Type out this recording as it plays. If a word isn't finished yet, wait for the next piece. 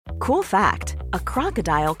Cool fact, a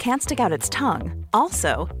crocodile can't stick out its tongue.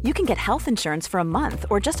 Also, you can get health insurance for a month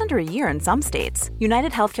or just under a year in some states.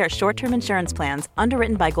 United Healthcare short-term insurance plans,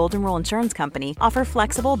 underwritten by Golden Rule Insurance Company, offer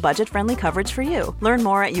flexible, budget-friendly coverage for you. Learn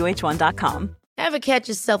more at uh1.com. Ever catch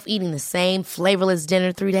yourself eating the same flavorless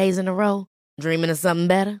dinner 3 days in a row? Dreaming of something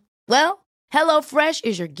better? Well, HelloFresh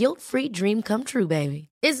is your guilt-free dream come true, baby.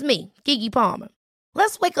 It's me, Keke Palmer.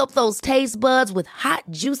 Let's wake up those taste buds with hot,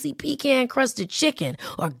 juicy pecan-crusted chicken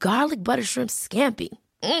or garlic butter shrimp scampi.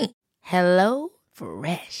 Hello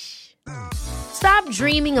Fresh. Stop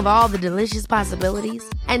dreaming of all the delicious possibilities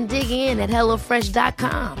and dig in at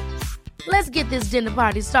HelloFresh.com. Let's get this dinner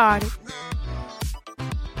party started.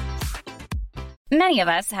 Many of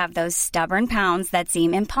us have those stubborn pounds that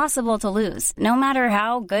seem impossible to lose, no matter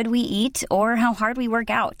how good we eat or how hard we work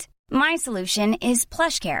out. My solution is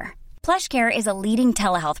PlushCare. PlushCare is a leading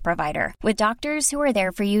telehealth provider with doctors who are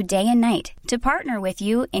there for you day and night to partner with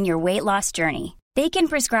you in your weight loss journey. They can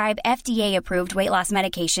prescribe FDA-approved weight loss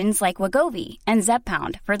medications like Wegovy and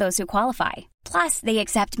Zepbound for those who qualify. Plus, they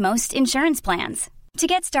accept most insurance plans. To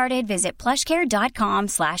get started, visit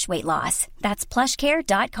plushcare.com/weightloss. That's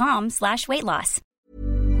plushcare.com/weightloss.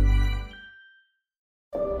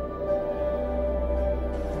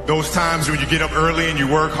 Those times when you get up early and you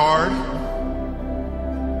work hard.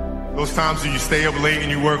 Those times when you stay up late and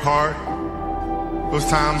you work hard. Those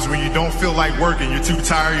times when you don't feel like working, you're too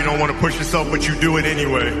tired, you don't want to push yourself, but you do it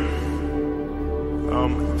anyway.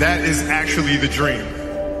 That is actually the dream.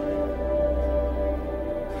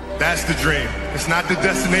 That's the dream. It's not the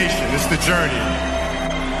destination, it's the journey.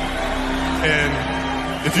 And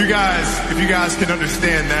if you guys can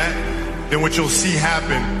understand that, then what you'll see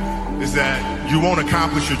happen is that you won't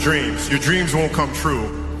accomplish your dreams. Your dreams won't come true.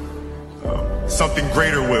 Something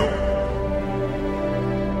greater will.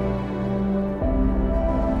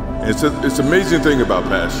 It's an amazing thing about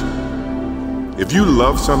passion. If you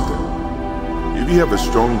love something, if you have a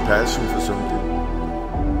strong passion for something,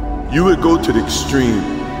 you would go to the extreme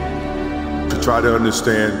to try to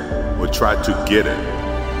understand or try to get it.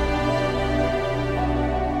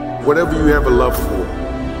 Whatever you have a love for,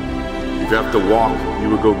 if you have to walk, you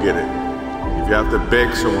would go get it. If you have to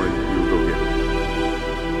beg someone, you would go get it.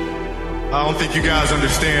 I don't think you guys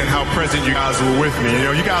understand how present you guys were with me. You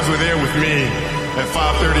know, you guys were there with me at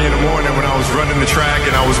 5:30 in the morning when I was running the track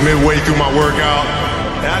and I was midway through my workout.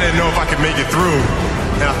 And I didn't know if I could make it through.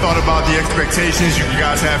 And I thought about the expectations you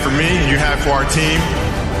guys had for me and you had for our team.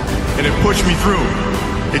 And it pushed me through.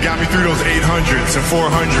 It got me through those 800s and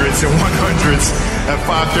 400s and 100s at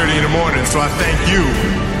 5:30 in the morning. So I thank you.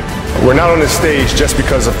 We're not on this stage just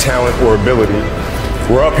because of talent or ability.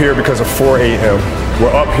 We're up here because of 4 a.m.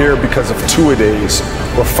 We're up here because of 2-a-days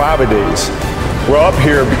or 5-a-days. We're up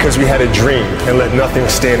here because we had a dream and let nothing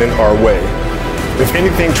stand in our way. If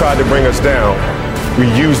anything tried to bring us down, we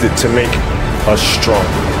used it to make us strong.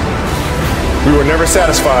 We were never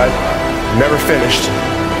satisfied, never finished,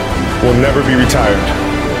 will never be retired.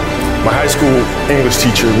 My high school English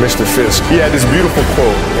teacher, Mr. Fisk, he had this beautiful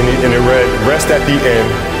quote, and it read, "Rest at the end,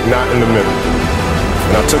 not in the middle."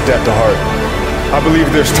 And I took that to heart. I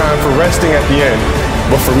believe there's time for resting at the end,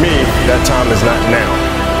 but for me, that time is not now.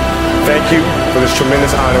 Thank you for this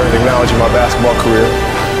tremendous honor in acknowledging my basketball career,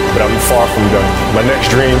 but I'm far from done. My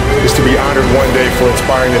next dream is to be honored one day for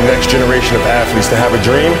inspiring the next generation of athletes to have a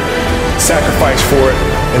dream, sacrifice for it,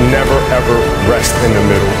 and never ever rest in the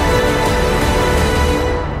middle.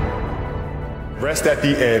 Rest at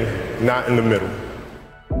the end, not in the middle.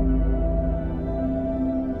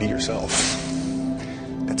 Be yourself.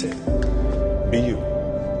 That's it. Be you.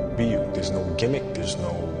 Be you. There's no gimmick. You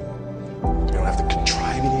don't have to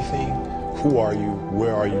contrive anything. Who are you?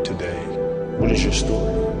 Where are you today? What is your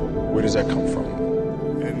story? Where does that come from?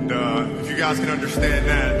 And if you guys can understand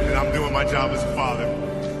that, then I'm doing my job as a father.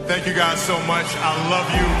 Thank you guys so much. I love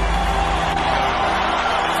you.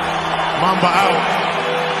 Mamba out.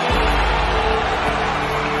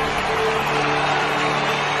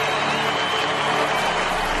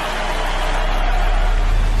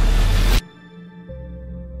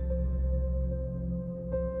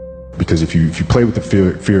 Because if you play with the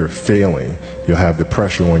fear of failing, you'll have the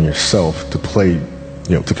pressure on yourself to play,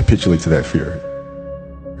 to capitulate to that fear.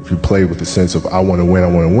 If you play with the sense of I want to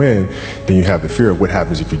win, then you have the fear of what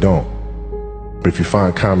happens if you don't. But if you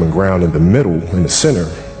find common ground in the middle, in the center,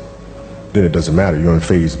 then it doesn't matter. You're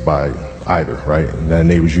unfazed by either, right? And that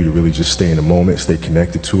enables you to really just stay in the moment, stay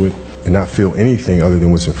connected to it, and not feel anything other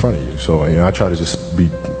than what's in front of you. So I try to just be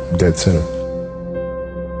dead center.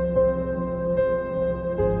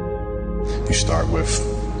 You start with,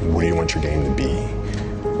 what do you want your game to be?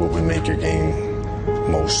 What would make your game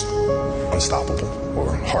most unstoppable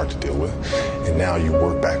or hard to deal with. And now you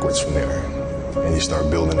work backwards from there. And you start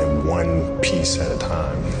building it one piece at a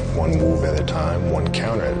time, one move at a time, one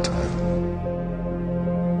counter at a time.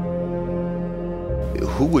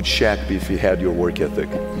 Who would Shaq be if he had your work ethic?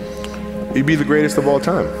 He'd be the greatest of all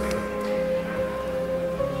time.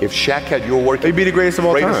 If Shaq had your work ethic, he'd be the greatest of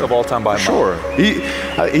all time. Greatest of all time by a mile. Sure.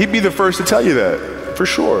 He'd be the first to tell you that, for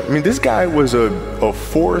sure. I mean, this guy was a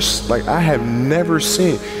force like I have never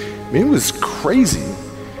seen. I mean, it was crazy.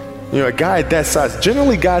 You know, a guy at that size,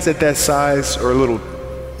 generally guys at that size are a little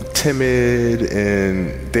timid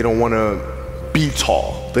and they don't want to be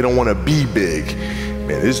tall. They don't want to be big.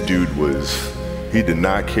 Man, this dude he did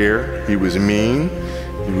not care. He was mean.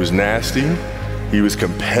 He was nasty. He was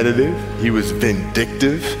competitive. He was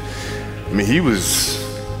vindictive. I mean,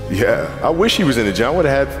 I wish he was in the gym. I would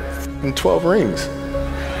have had 12 rings.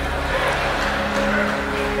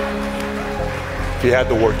 If he had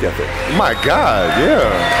the work ethic. My God,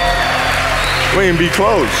 yeah. We ain't be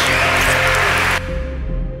close.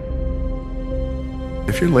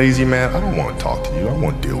 If you're lazy, man, I don't want to talk to you. I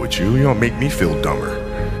want to deal with you. You don't make me feel dumber.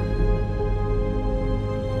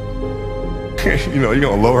 You know, you're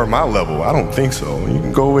going to lower my level. I don't think so. You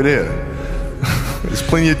can go over there. There's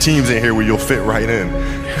plenty of teams in here where you'll fit right in.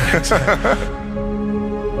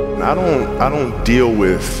 I don't deal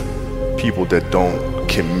with people that don't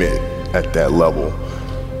commit at that level,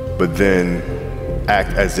 but then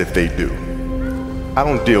act as if they do. I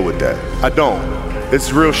don't deal with that. I don't.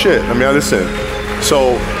 It's real shit. I mean, listen.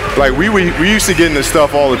 So, like, we used to get into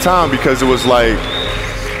stuff all the time because it was like,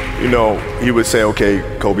 you know, he would say, okay,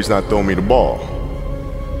 Kobe's not throwing me the ball.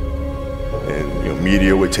 And, you know,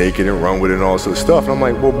 media would take it and run with it and all this other stuff. And I'm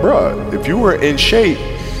like, well, bruh, if you were in shape,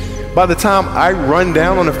 by the time I run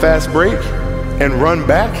down on a fast break and run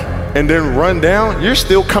back and then run down, you're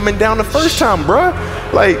still coming down the first time, bruh.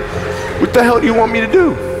 Like, what the hell do you want me to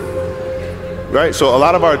do? Right? So a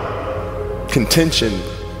lot of our contention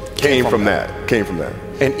came from that.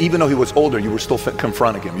 And even though he was older, you were still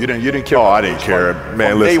confronting him. You didn't care. Oh, I didn't care,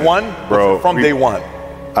 man. From day one, bro. From day one,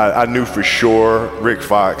 I knew for sure. Rick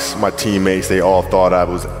Fox, my teammates, they all thought I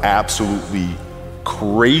was absolutely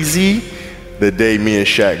crazy the day me and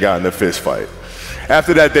Shaq got in a fist fight.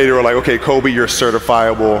 After that day, they were like, "Okay, Kobe, you're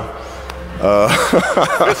certifiable."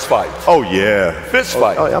 Fist fight. Oh yeah, fist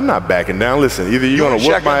fight. I'm not backing down. Listen, either you're gonna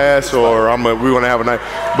whoop my ass or we're gonna have a night.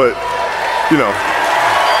 But you know,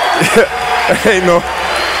 ain't no.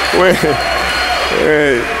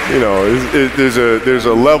 You know, there's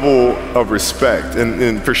a level of respect,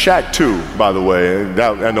 and for Shaq too, by the way.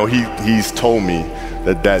 I know he's told me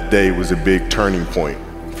that day was a big turning point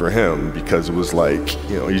for him because it was like,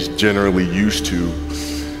 you know, he's generally used to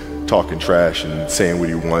talking trash and saying what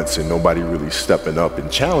he wants, and nobody really stepping up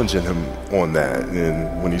and challenging him on that.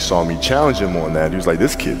 And when he saw me challenge him on that, he was like,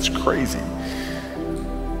 "This kid's crazy.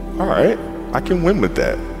 All right, I can win with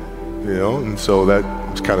that." You know, and so that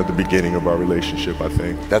was kind of the beginning of our relationship, I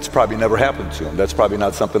think. That's probably never happened to him. That's probably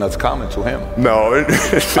not something that's common to him. No, I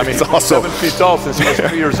mean, he's also 7 feet tall since he was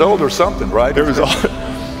 3 years old or something, right? There was all.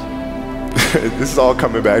 This is all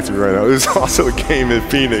coming back to me right now. There's also a game in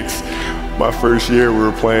Phoenix, my first year we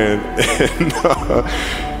were playing, and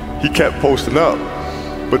he kept posting up,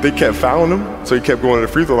 but they kept fouling him, so he kept going to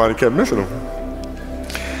the free throw line and kept missing them.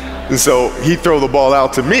 And so he'd throw the ball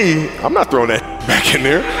out to me. I'm not throwing that back in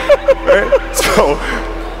there, right? So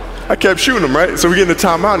I kept shooting him, right? So we get in the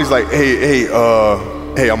timeout, and he's like,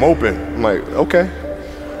 hey, I'm open. I'm like, okay.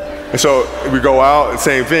 And so we go out, and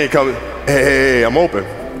same thing, hey, I'm open.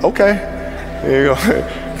 Okay. There you go.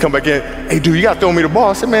 Come back in. Hey, dude, you got to throw me the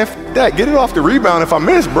ball. I said, man, f that. Get it off the rebound if I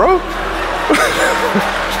miss, bro.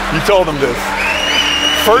 You told him this.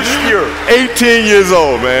 First year. 18 years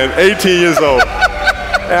old, man. 18 years old.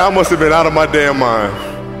 And I must have been out of my damn mind.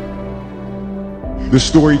 The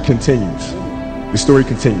story continues.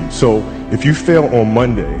 So if you fail on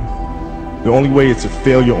Monday, the only way it's a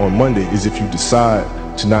failure on Monday is if you decide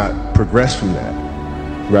to not progress from that,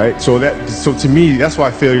 right? So to me, that's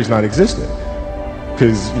why failure is not existent.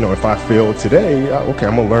 Because, you know, if I fail today, okay,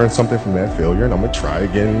 I'm gonna learn something from that failure and I'm gonna try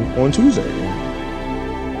again on Tuesday.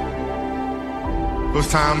 Those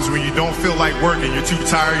times when you don't feel like working, you're too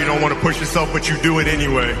tired, you don't want to push yourself, but you do it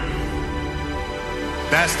anyway.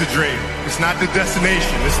 That's the dream. It's not the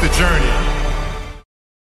destination, it's the journey.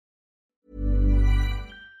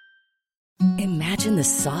 Imagine the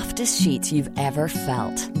softest sheets you've ever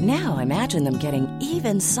felt. Now imagine them getting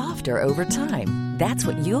even softer over time. That's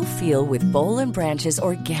what you'll feel with Boll & Branch's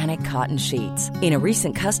organic cotton sheets. In a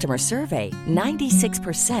recent customer survey,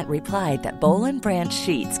 96% replied that Boll & Branch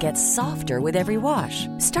sheets get softer with every wash.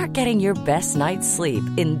 Start getting your best night's sleep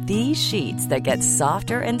in these sheets that get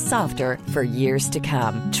softer and softer for years to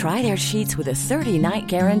come. Try their sheets with a 30-night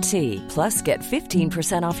guarantee. Plus, get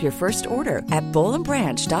 15% off your first order at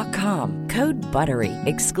bollandbranch.com. Code BUTTERY.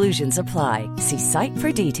 Exclusions apply. See site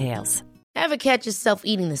for details. Ever catch yourself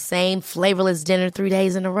eating the same flavorless dinner 3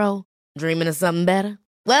 days in a row? Dreaming of something better?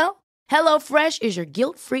 Well, HelloFresh is your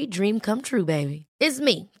guilt-free dream come true, baby. It's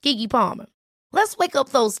me, Keke Palmer. Let's wake up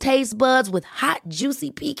those taste buds with hot,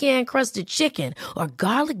 juicy pecan-crusted chicken or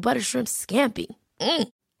garlic butter shrimp scampi.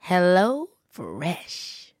 Hello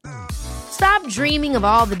Fresh. Stop dreaming of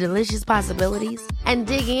all the delicious possibilities and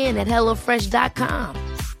dig in at HelloFresh.com.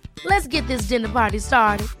 Let's get this dinner party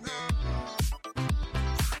started.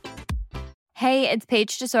 Hey, it's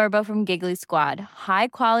Paige DeSorbo from Giggly Squad. High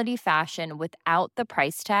quality fashion without the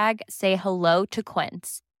price tag. Say hello to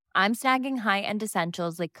Quince. I'm snagging high-end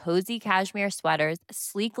essentials like cozy cashmere sweaters,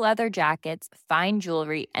 sleek leather jackets, fine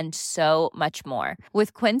jewelry, and so much more.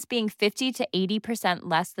 With Quince being 50 to 80%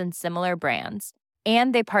 less than similar brands.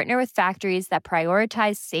 And they partner with factories that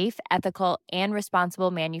prioritize safe, ethical, and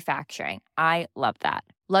responsible manufacturing. I love that.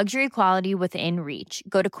 Luxury quality within reach.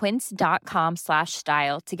 Go to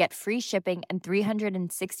quince.com/style to get free shipping and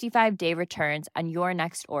 365-day returns on your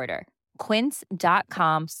next order.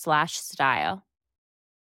 Quince.com/style.